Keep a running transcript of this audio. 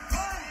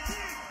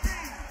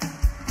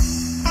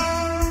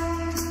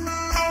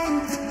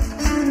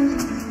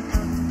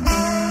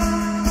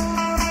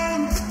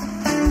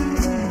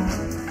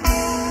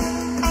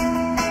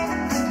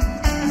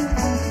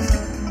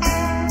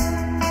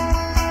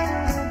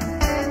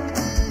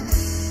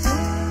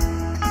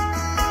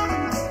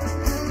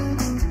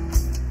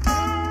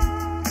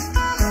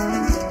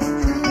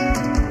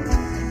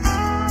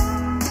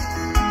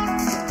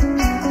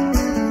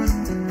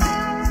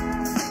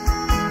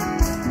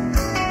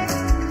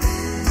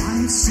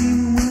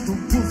scene where the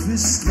wolf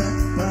is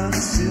slapped by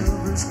the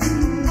silver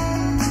spoon.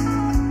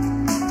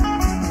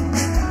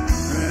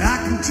 And I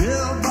can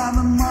tell by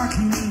the mark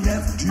he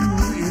left you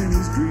in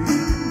his dream.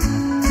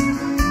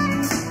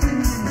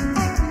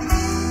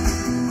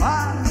 I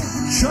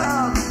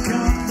tried the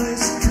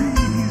countless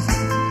trees.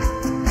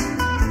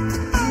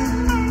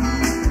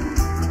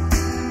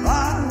 I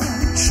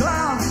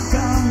tried the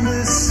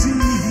countless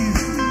seas.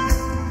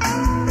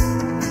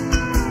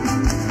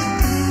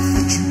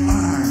 But you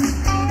are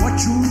what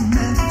you're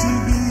meant to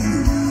be.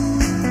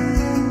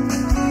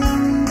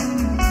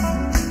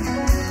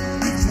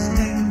 It's his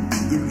name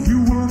that you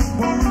were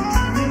born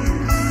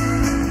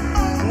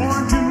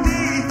to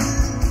be,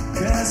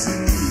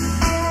 Cassidy.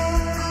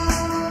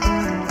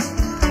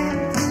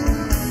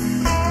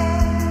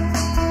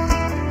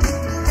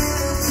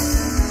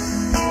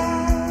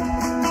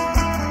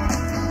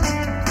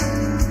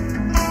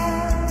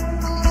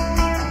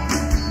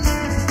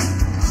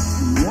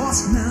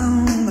 Walks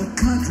down the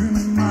country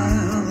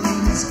mile in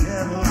his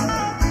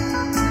Cadillac,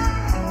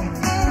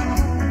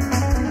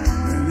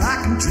 and I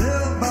can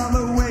tell by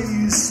the way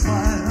he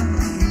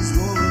smiles he's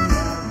rolling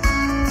out.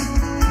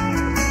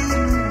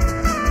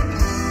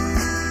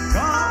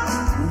 God,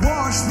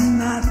 wash the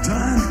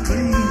nighttime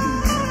clean.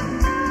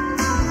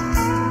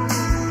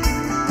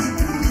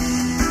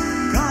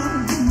 Come,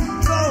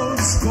 go,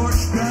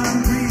 scorched ground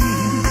green.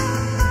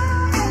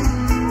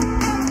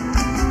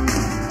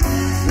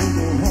 Hold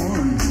the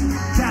horn,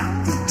 count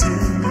the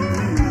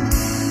tambourine.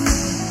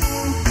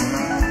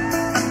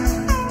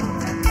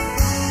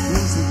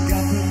 Those that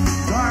got the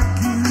dark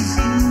years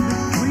in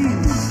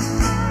between.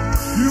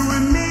 You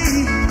and me,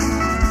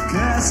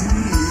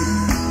 Cassidy.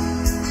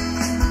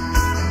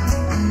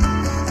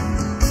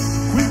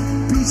 Quick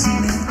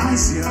beating in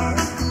ice yard.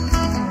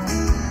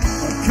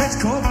 A catch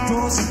cold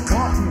towards a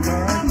cotton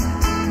guard.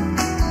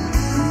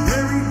 And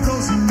there he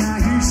goes, and now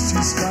here she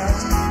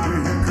starts to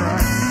hear her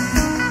cry.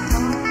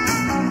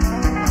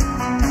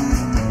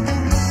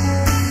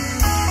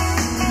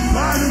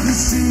 Fly to the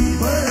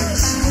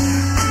seabirds,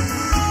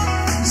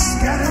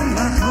 scattered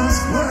like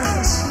lost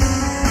words.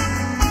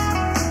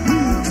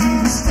 Between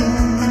the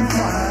storm and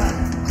fire.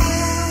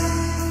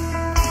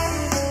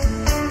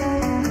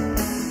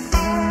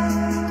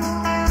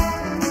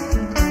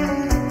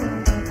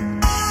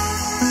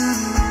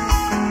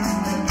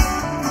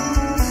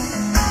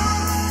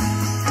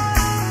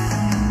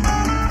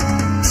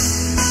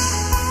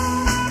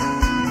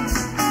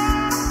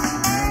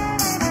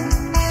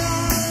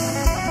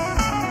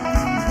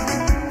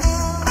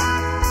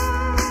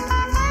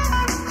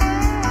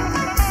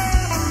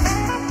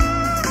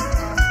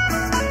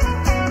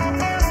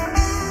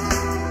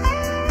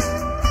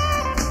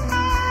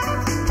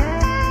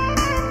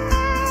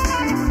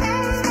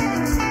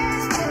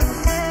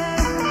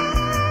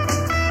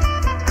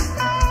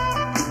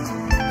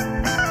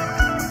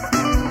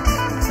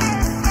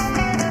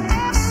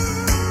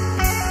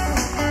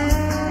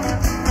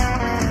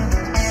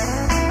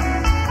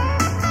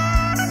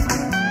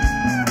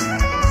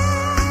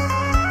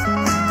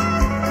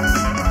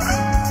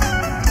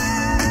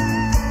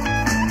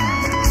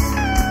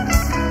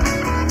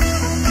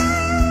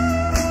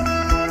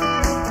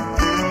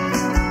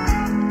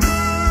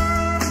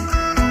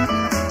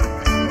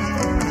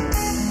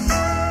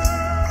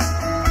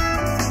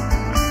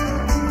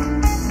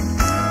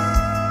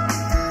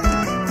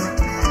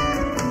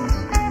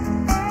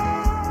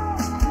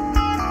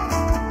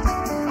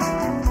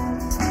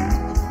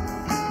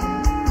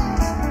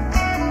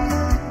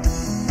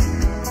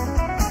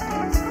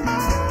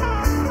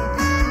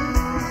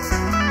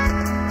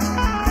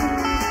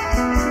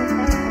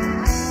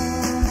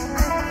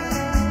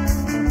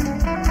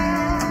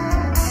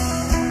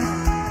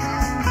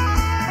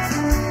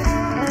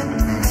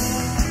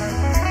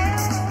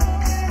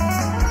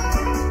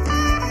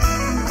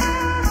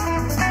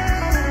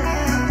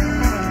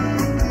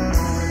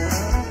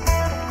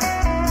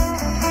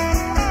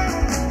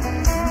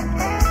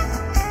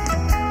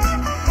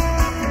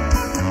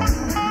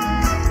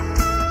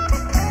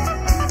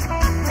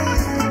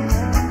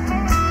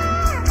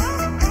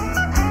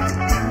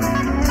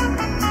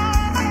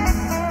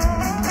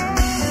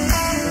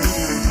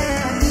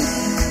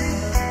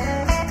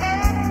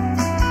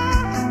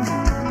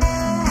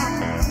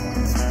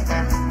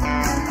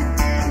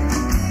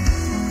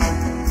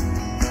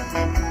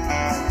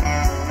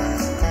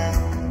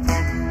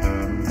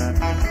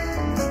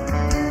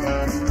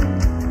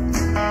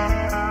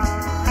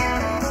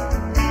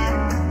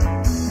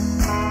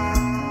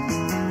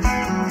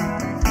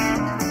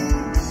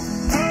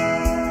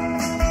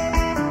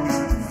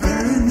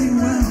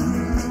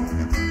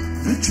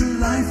 Let your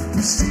life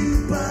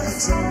proceed by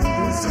its own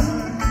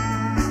design.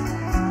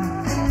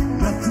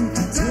 Nothing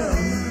to tell.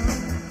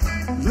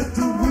 Let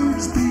the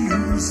words be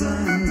yours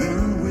and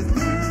done with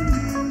mine.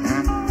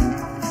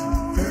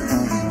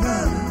 Fairly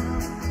well.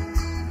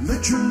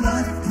 Let your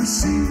life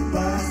proceed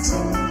by its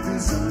own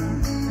design.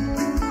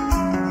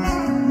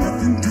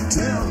 Nothing to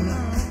tell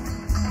now.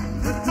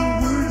 Let the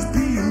words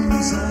be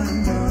yours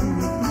and done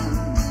with mine.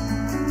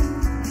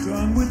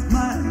 Done with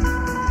mine.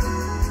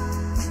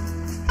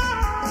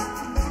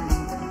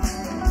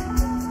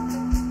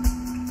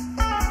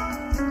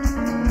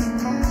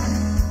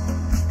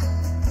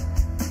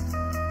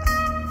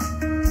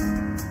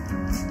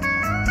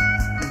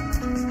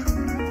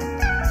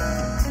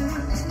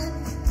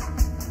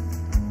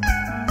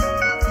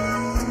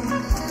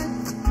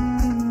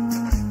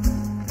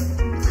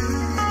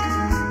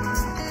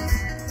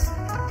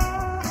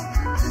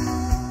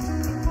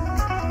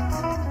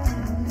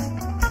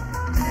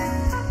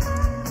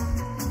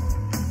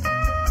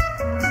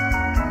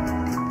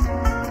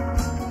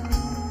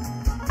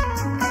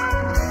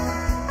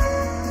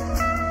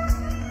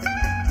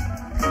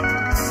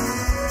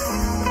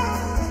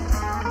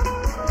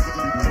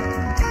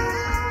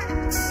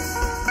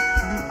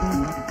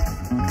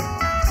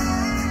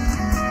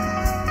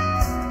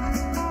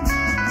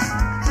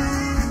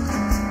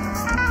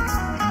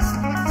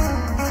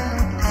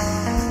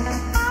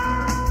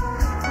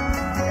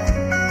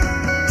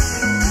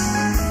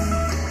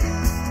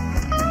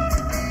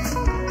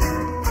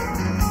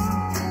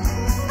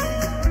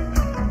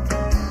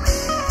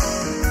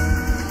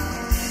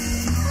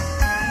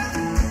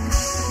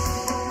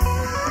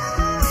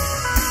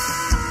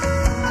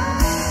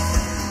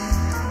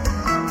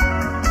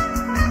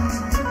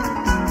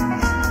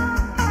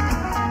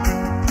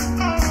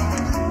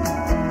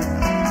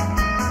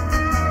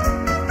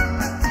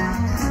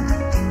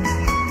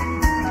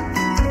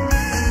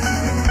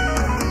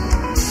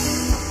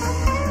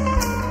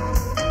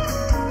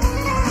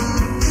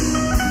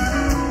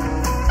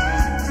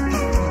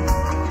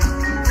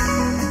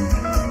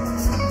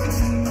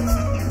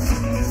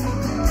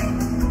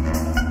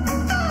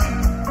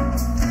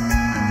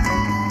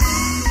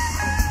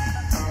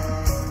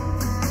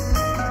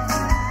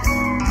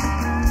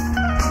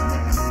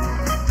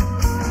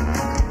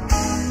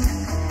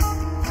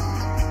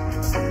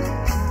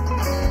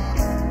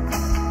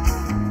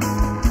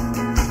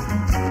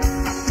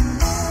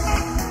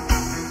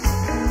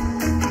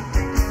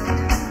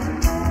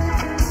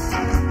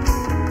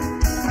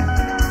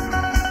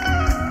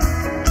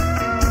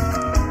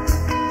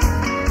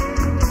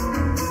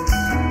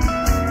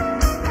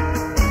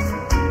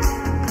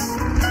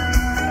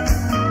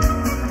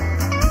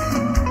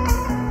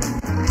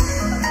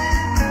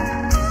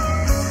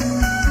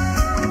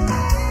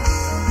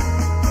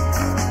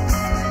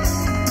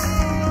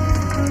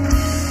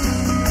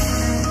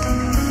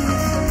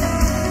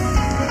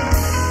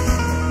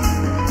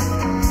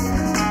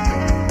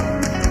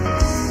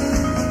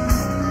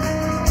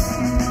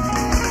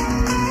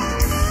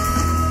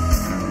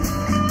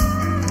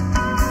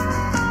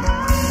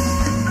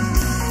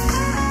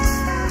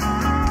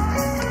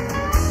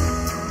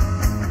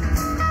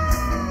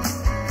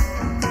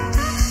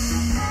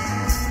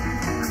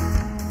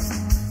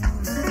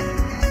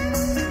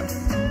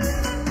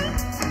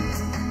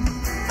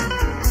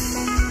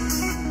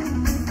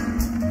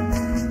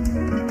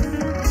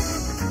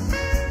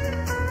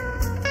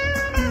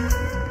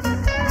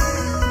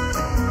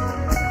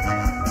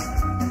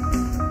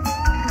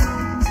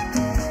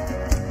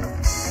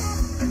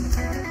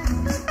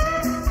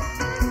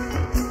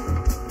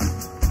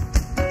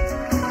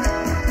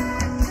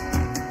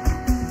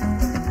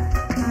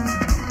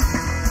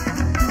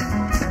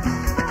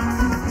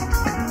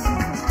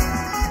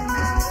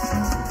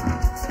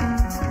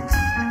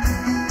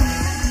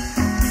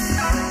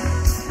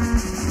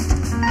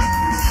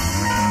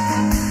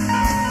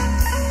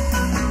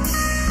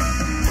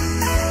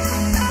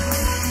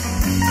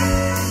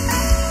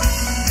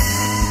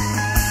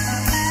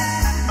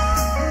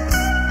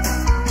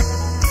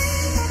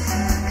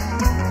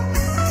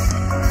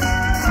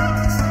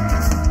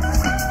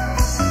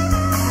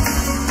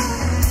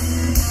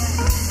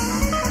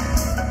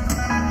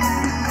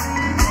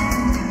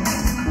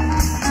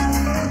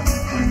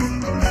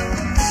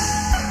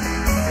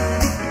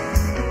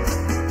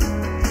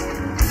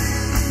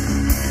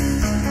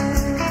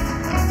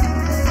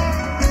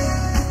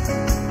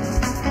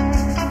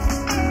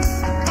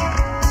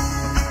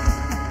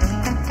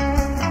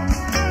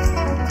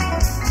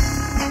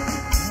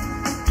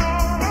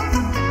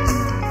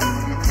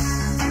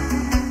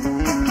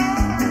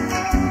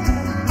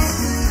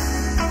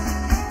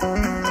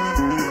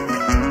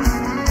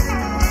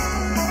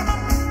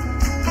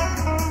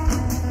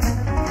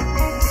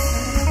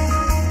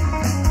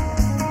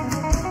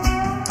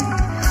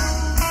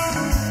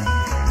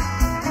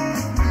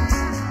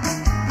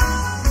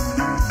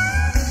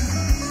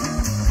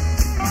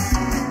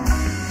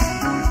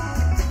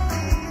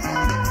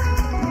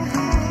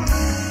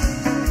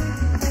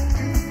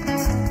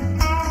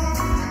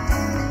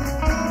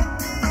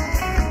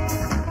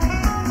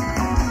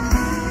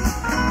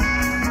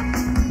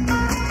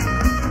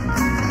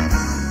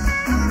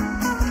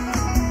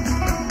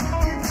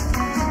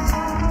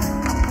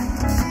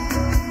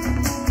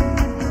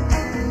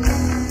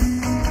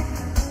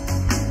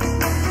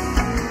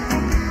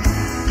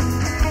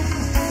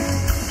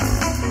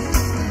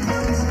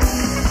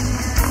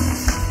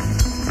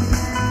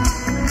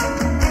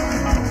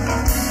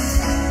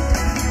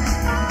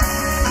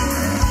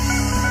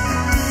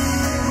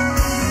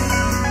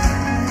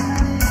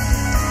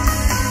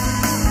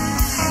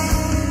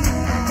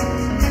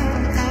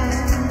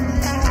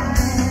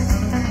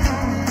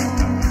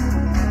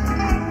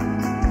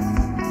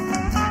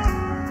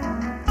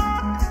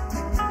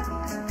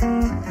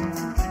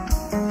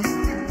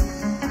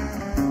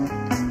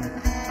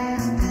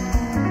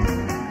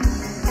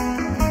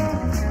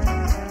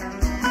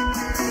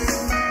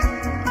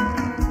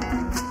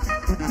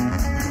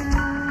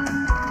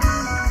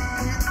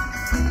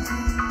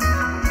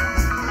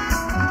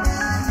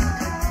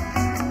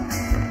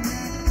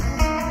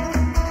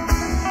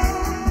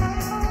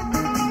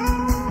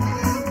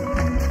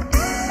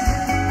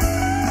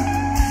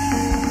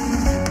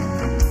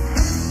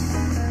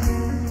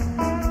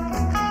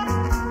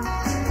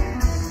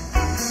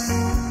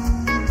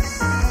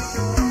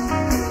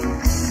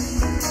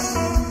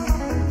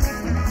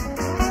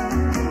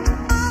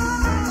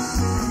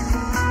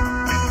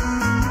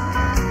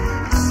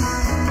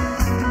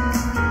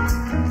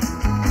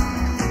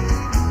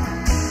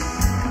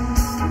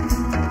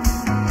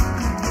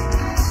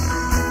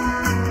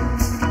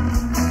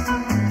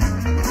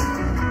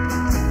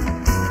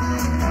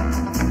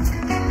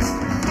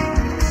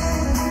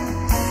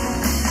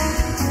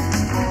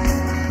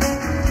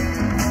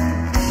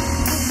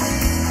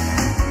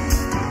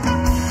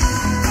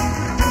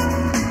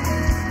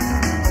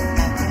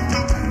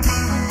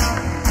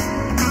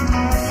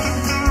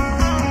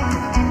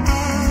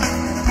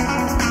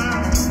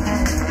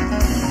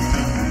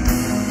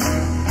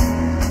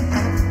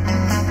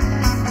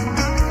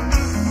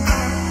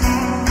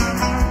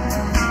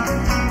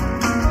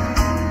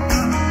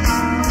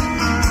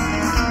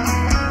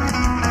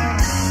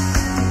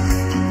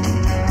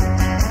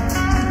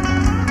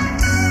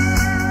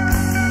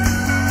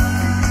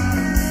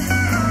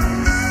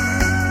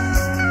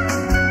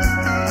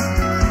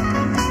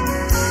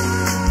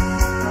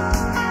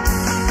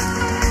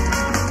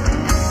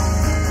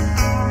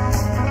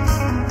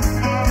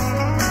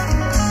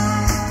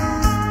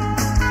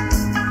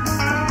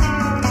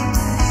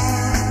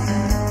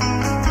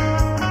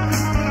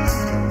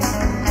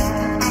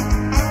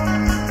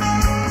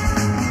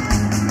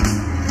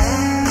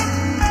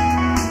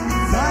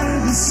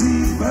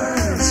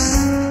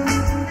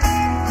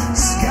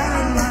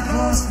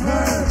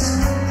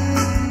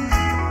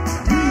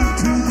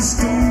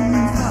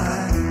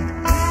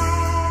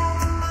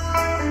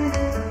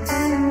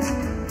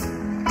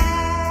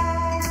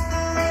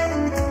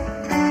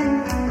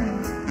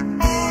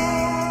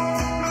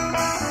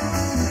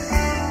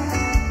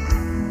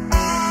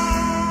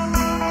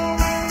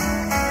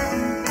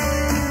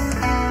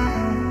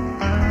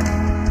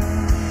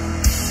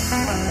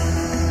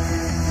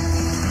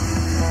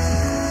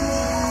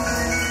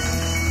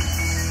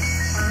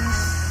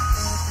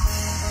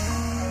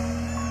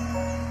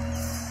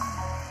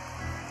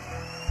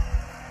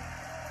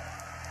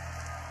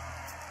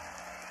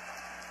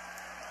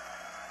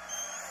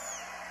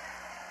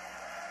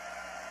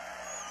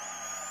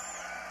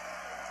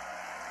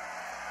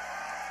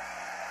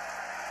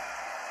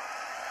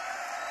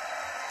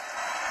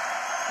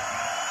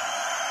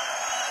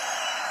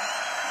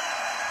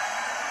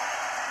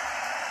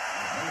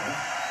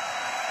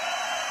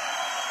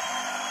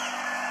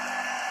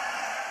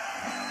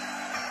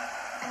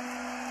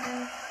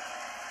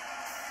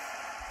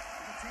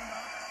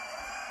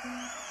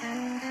 Thank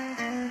you.